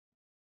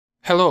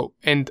Hello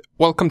and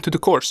welcome to the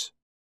course.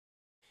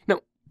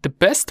 Now, the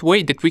best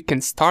way that we can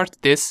start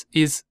this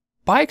is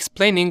by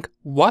explaining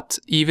what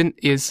even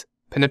is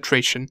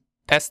penetration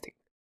testing.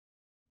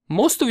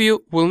 Most of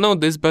you will know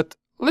this, but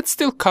let's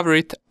still cover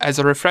it as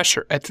a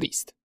refresher at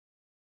least.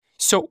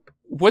 So,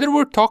 whether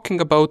we're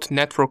talking about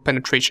network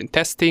penetration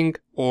testing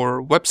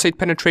or website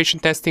penetration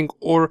testing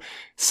or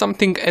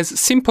something as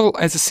simple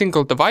as a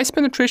single device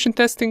penetration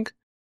testing,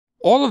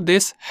 all of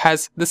this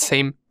has the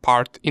same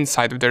part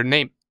inside of their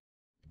name: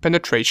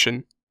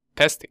 penetration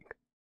testing.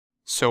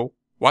 So,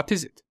 what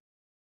is it?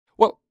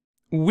 Well,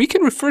 we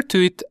can refer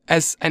to it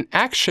as an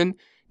action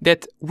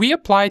that we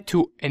apply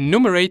to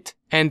enumerate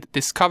and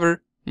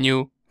discover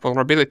new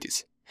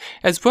vulnerabilities,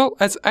 as well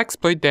as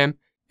exploit them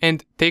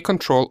and take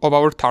control of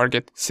our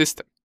target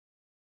system.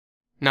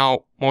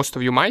 Now, most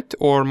of you might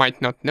or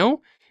might not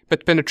know,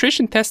 but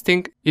penetration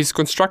testing is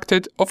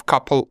constructed of a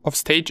couple of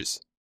stages.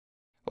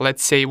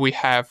 Let's say we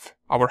have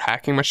our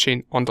hacking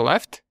machine on the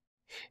left,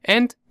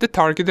 and the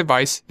target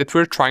device that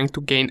we're trying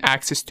to gain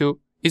access to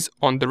is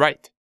on the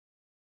right.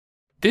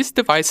 This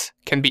device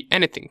can be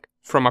anything,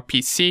 from a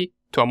PC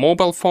to a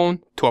mobile phone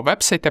to a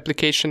website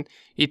application.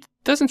 It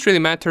doesn't really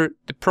matter,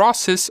 the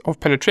process of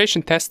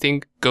penetration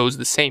testing goes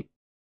the same.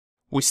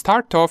 We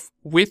start off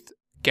with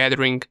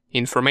gathering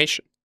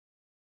information.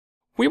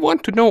 We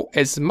want to know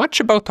as much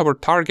about our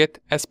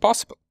target as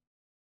possible.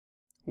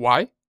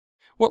 Why?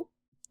 Well,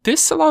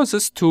 this allows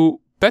us to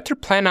better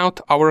plan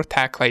out our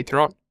attack later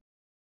on.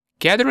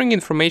 Gathering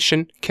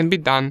information can be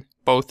done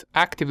both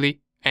actively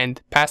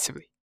and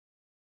passively.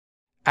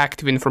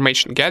 Active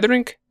information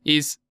gathering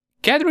is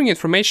gathering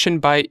information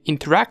by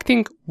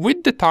interacting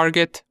with the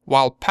target,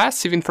 while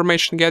passive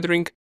information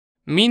gathering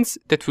means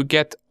that we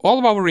get all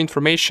of our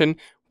information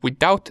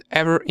without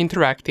ever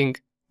interacting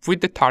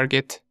with the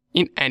target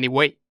in any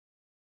way.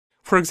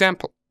 For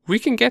example, we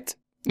can get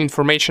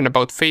information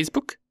about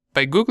Facebook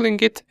by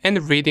Googling it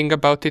and reading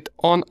about it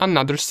on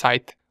another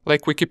site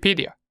like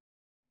Wikipedia.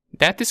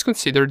 That is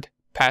considered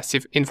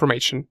passive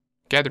information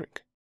gathering.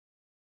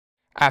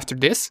 After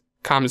this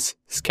comes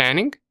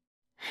scanning.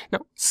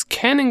 Now,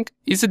 scanning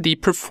is a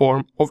deeper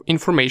form of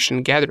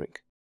information gathering,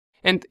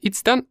 and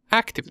it's done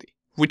actively,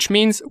 which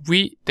means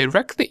we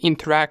directly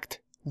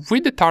interact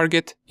with the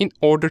target in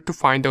order to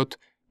find out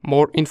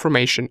more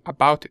information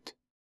about it.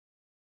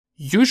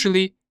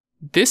 Usually,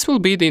 this will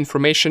be the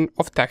information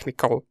of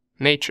technical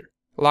nature,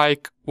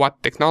 like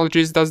what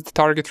technologies does the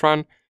target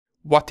run,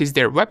 what is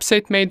their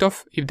website made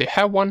of if they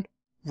have one,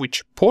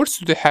 which ports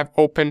do they have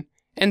open,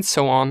 and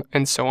so on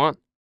and so on.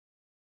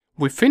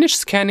 We finish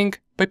scanning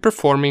by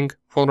performing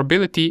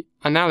vulnerability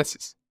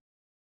analysis.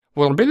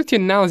 Vulnerability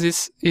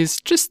analysis is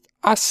just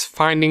us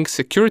finding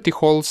security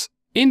holes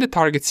in the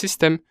target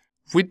system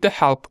with the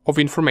help of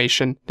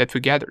information that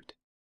we gathered.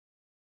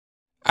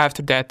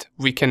 After that,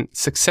 we can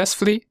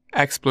successfully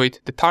exploit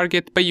the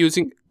target by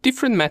using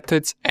different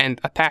methods and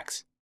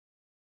attacks.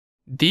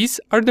 These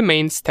are the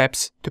main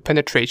steps to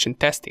penetration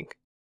testing.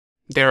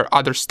 There are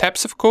other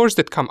steps, of course,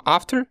 that come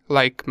after,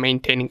 like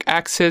maintaining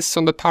access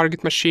on the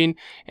target machine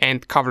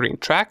and covering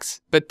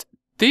tracks, but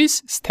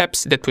these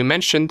steps that we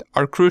mentioned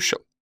are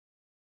crucial.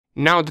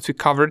 Now that we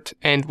covered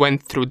and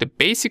went through the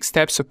basic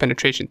steps of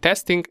penetration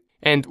testing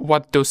and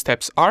what those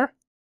steps are,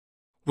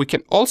 we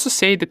can also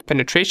say that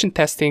penetration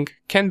testing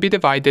can be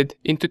divided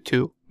into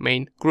two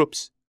main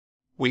groups.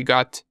 We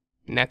got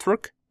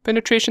network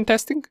penetration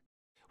testing,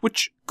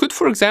 which could,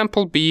 for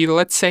example, be,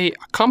 let's say,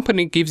 a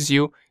company gives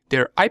you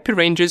their IP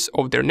ranges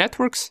of their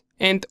networks,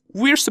 and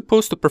we're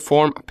supposed to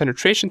perform a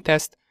penetration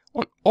test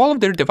on all of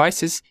their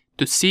devices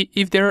to see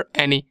if there are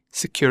any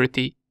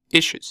security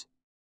issues.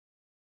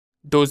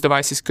 Those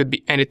devices could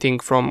be anything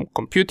from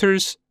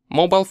computers,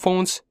 mobile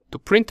phones, to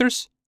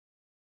printers.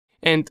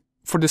 And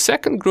for the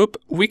second group,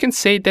 we can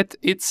say that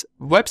it's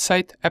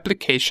website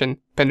application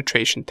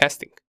penetration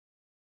testing.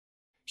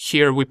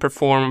 Here we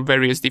perform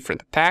various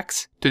different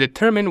attacks to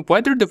determine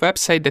whether the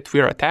website that we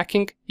are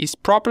attacking is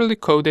properly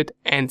coded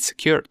and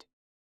secured.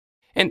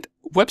 And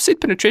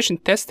website penetration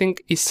testing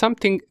is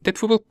something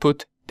that we will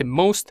put the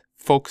most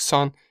focus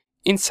on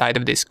inside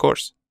of this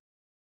course.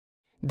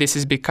 This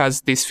is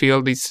because this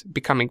field is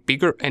becoming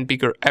bigger and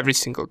bigger every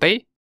single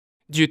day,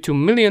 due to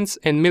millions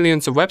and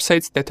millions of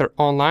websites that are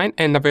online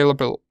and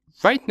available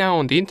right now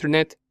on the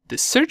internet. The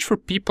search for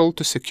people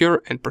to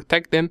secure and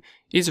protect them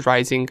is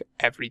rising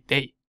every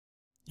day.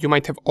 You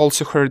might have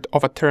also heard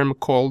of a term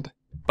called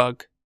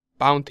bug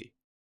bounty.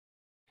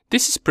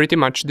 This is pretty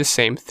much the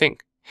same thing.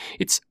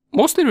 It's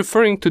mostly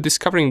referring to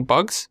discovering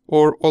bugs,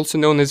 or also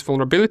known as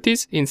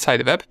vulnerabilities,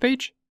 inside a web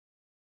page.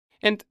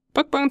 And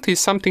bug bounty is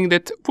something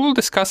that we'll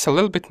discuss a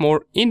little bit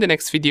more in the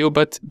next video,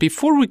 but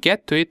before we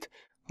get to it,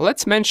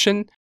 let's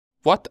mention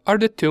what are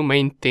the two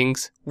main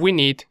things we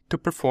need to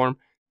perform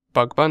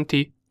bug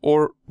bounty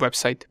or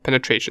website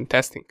penetration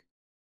testing.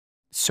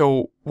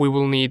 So we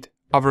will need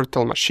a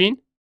virtual machine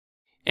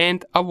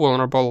and a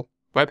vulnerable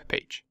web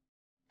page.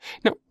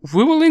 Now,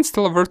 we will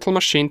install a virtual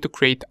machine to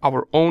create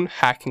our own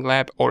hacking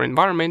lab or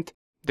environment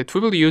that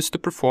we will use to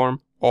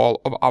perform all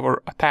of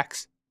our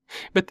attacks.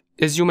 But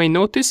as you may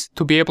notice,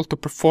 to be able to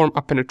perform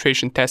a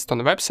penetration test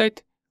on a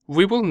website,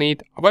 we will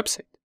need a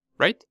website,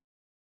 right?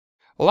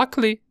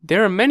 Luckily,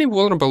 there are many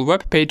vulnerable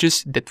web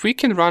pages that we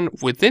can run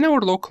within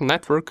our local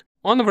network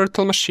on a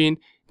virtual machine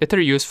that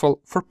are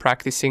useful for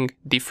practicing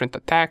different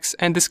attacks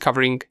and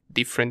discovering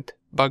different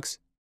bugs.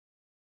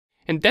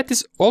 And that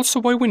is also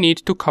why we need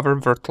to cover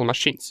virtual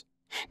machines.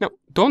 Now,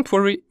 don't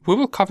worry, we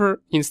will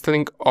cover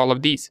installing all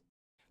of these.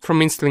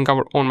 From installing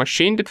our own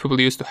machine that we will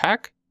use to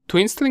hack, to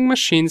installing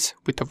machines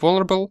with a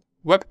vulnerable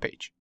web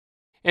page.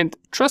 And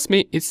trust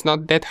me, it's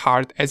not that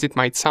hard as it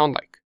might sound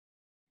like.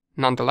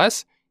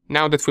 Nonetheless,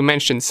 now that we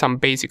mentioned some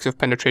basics of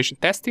penetration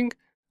testing,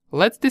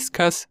 let's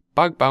discuss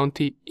bug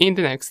bounty in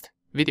the next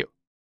video.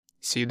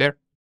 See you there.